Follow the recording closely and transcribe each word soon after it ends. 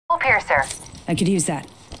piercer. I could use that.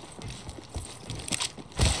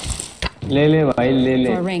 Lele, bhai, lele.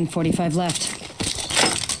 For a ring, 45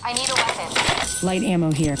 left. I need a weapon. Light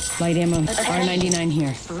ammo here. Light ammo. R99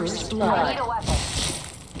 here. First blood. I need a weapon.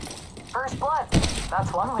 First blood.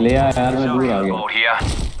 That's one way. ले आ यार मैं दूर आ गया. Board here.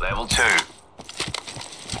 Level 2.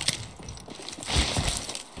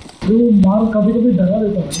 जो माल कभी-कभी डरा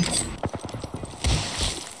देता है.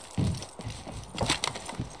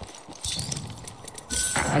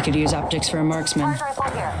 I could use optics for a marksman.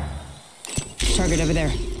 Target over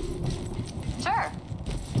there. Sure.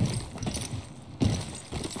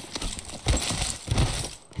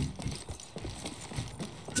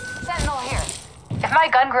 Sentinel here. If my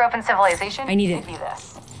gun grew up in civilization, I need it. it'd be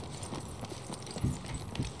this.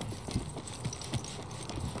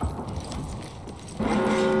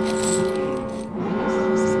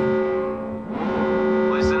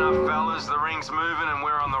 Listen up, fellas. The ring's moving and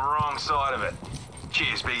we're on the wrong side of it.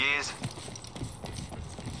 Cheers, big ears.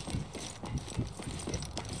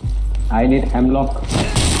 I need hemlock.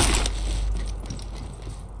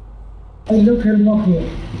 I look hemlock here.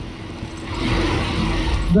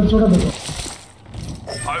 That's what I do.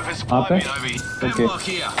 Open supply bin over here. Okay. Hemlock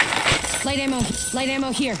here. Light ammo. Light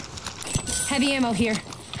ammo here. Heavy ammo here.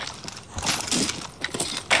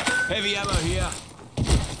 Heavy ammo here.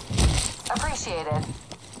 Appreciated.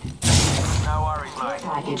 No worries, mate.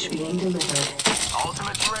 Package being delivered.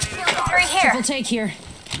 Ultimate's ready to go. Right here. Triple take here.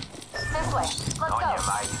 This way. Let's On go. you,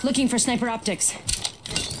 mate. Looking for sniper optics.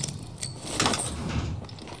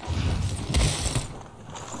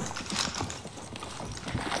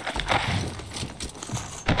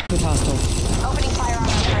 With hostile. Opening fire on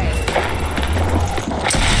our prey.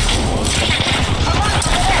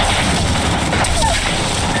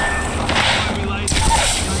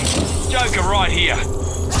 Joker right here.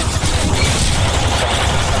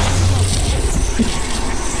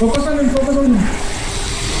 Focus on him. Focus on him.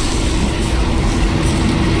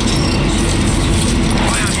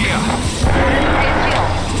 Fire here.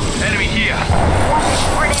 Enemy here.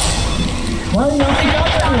 Why are you not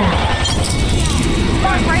there?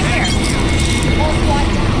 Mark right here. Full squad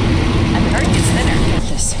down. And the hurt gets thinner. Get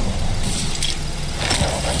this.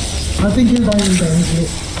 I think he'll die in time.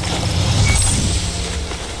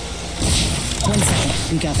 1 second.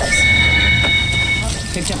 We got this.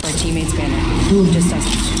 Picked up our teammate's banner. Just us.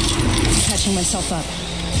 Catching myself up.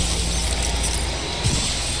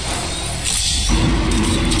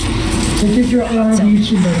 Take your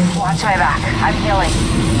reach in there. Watch my back. I'm healing.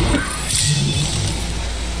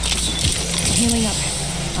 Healing up.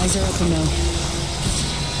 Eyes are open though.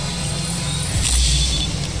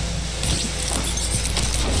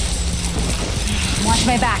 Watch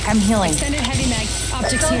my back. I'm healing. Extended heavy mag.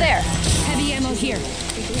 Optics Go here. there. Heavy ammo here.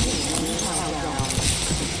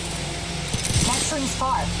 Next ring's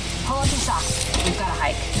far. Pull up your socks. We've got a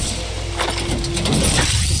hike.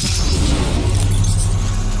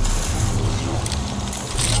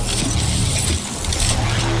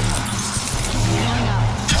 Healing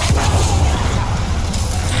up.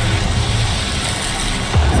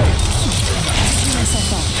 Catching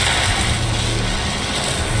myself up.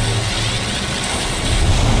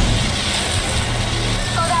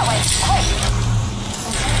 Go that way. Quick.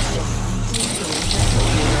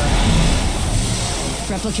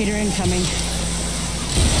 Replicator incoming.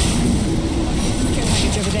 Care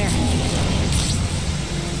package over there.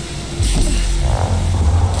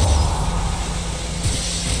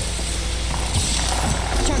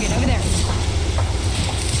 Target over there.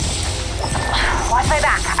 Watch my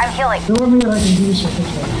back. I'm healing. Show me what I can do.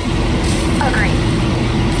 Agreed.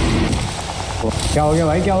 क्या हो गया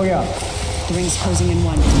भाई क्या हो गया? The ring's closing in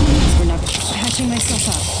 1. We're not patching myself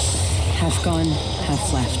up. Half gone,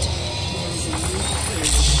 half left.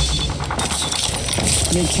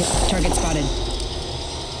 New target spotted.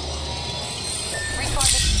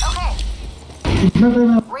 Responded. Okay. कितना time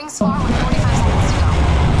है? Rings far with 45 seconds to go.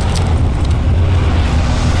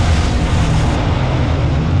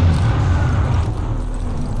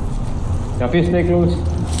 Copy, stay close.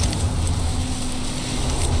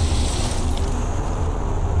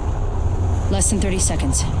 Less than 30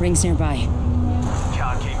 seconds. Ring's nearby.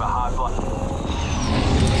 Can't keep a hard block.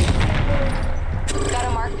 Got a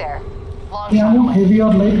mark there. Long Yeah, shot. heavy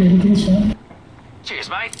or light, anything's fine. Cheers,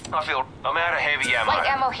 mate. I feel I'm out of heavy ammo. Light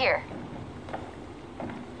ammo here.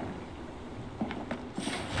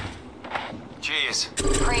 Cheers.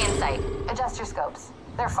 Prey in sight. Adjust your scopes.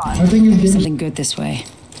 They're fine. I think he's getting Something good this way.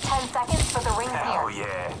 10 seconds, but the ring's Hell near.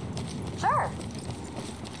 yeah. Sure.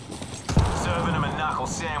 Serving him a knuckle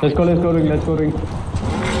sandwich. Let's go ring, let's go ring.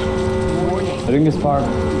 Warning. Ring is far.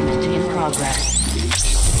 Movement in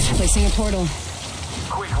progress. Placing a portal.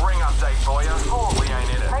 Quick for you. We ain't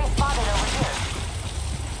in it. Prey spotted over here.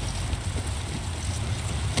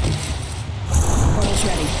 Portal's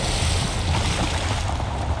ready.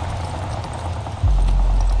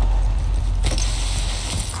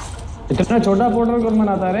 इतना छोटा portal कौन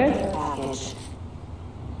बनाता रे?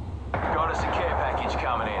 Got us a care package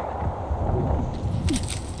coming in.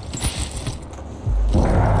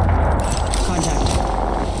 Contact.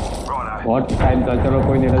 Righto. बहुत time था, चलो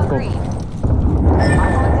कोई नहीं, let's go. Agreed. I'm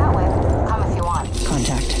going that way. Come if you want.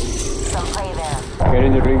 Contact. Some prey there. Get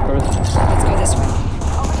in the drink first. Let's go this way.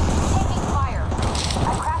 Over taking fire.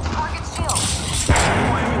 I cracked target shield.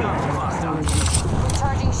 Why we done cluster?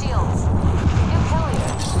 Recharging shields. New kill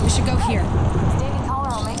here. We should go here. Standing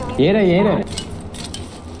taller will make him easy. ये रहे.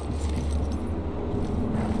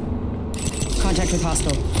 Contact with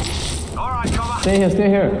hostile. Alright, cover. Stay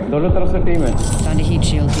here. दोनों तरफ से team है. Found a heat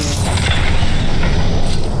shield here.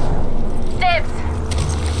 Dibs.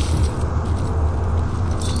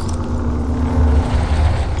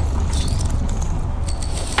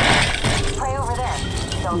 Prey over there.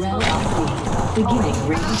 Don't Round 3. Beginning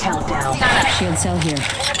ring countdown. Shield cell here.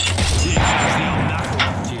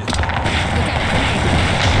 Look out,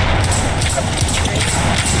 grenade.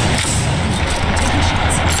 Taking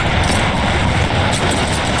shots.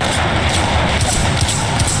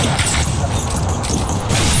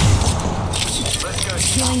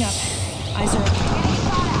 Healing up. Eyes are open.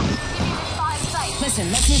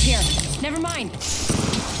 Listen, let's move here. Never mind.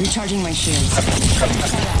 Recharging my shields. Got a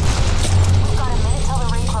minute till the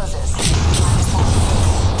ring closes.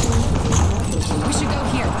 We should go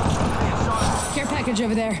here. Care package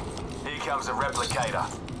over there. Here comes a replicator.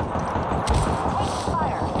 Taking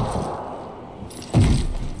fire.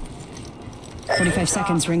 45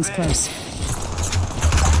 seconds, rings close.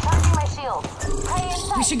 Charging my shield. Prey in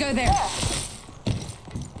sight. We should go there.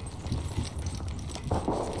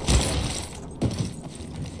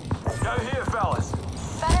 Go here, fellas.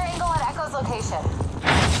 Better angle at Echo's location.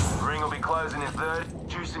 Ring will be closing in 30.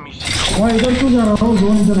 Juicing me shield. मैं इधर क्यों जा रहा हूँ?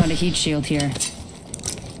 Zone इधर. Found a heat shield here.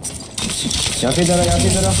 यहाँ की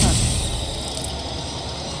तरह.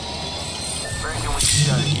 Reckon we should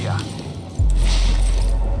go here.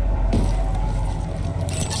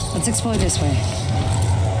 Let's explore this way.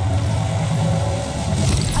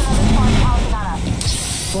 Another squad piling on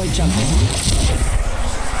us. Void jump.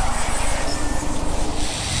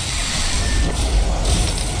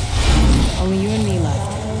 Only you and me left.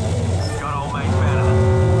 Got old mate better.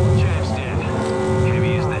 Champ's dead.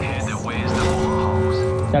 Heavy is the head that wears the holes.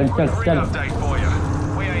 चल. Ring update for you.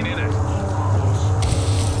 We ain't in it.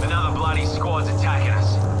 Another bloody squad's attacking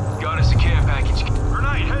us. Got us a care package.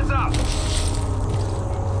 Grenade, heads up.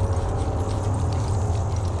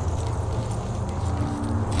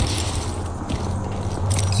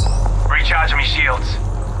 Recharging me shields.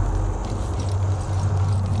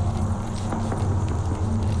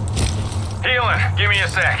 Healing. Give me a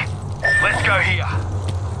sec. Let's go here.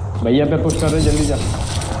 भैया पे push कर रहे, जल्दी जा.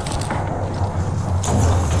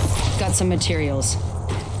 Got some materials.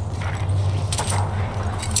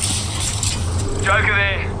 Joker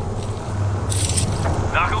there.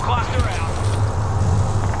 Knuckle cluster out.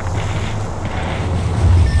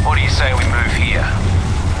 What do you say we move here?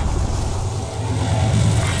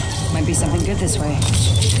 Might be something good this way.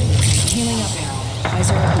 Healing up.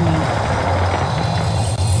 Eyes are open now.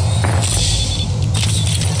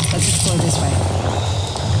 Let's explore this way.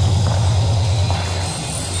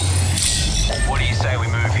 What do you say we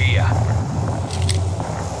move here?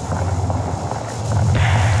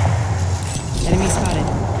 Enemy spotted.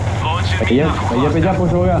 Launching the भैया knuckle पे जा, cluster.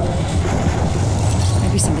 Push हो गया.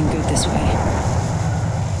 Might be something good this way.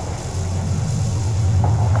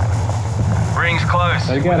 Rings close.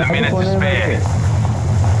 चल के With a right minute to कोने में spare. बैठ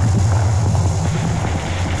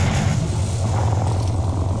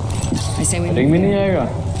I say we के. रिंग move में नहीं there. आएगा.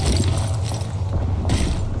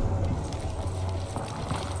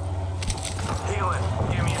 Healing.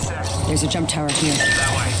 Give me a sec. There's a jump tower here.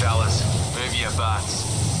 That way, fellas. Move your butts.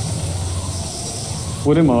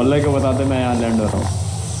 पूरे मोहल्ले को बताते मैं यहाँ लैंड हो रहा हूँ.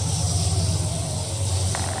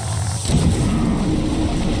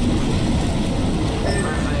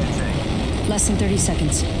 Move there, team. Less than 30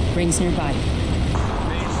 seconds. Rings nearby.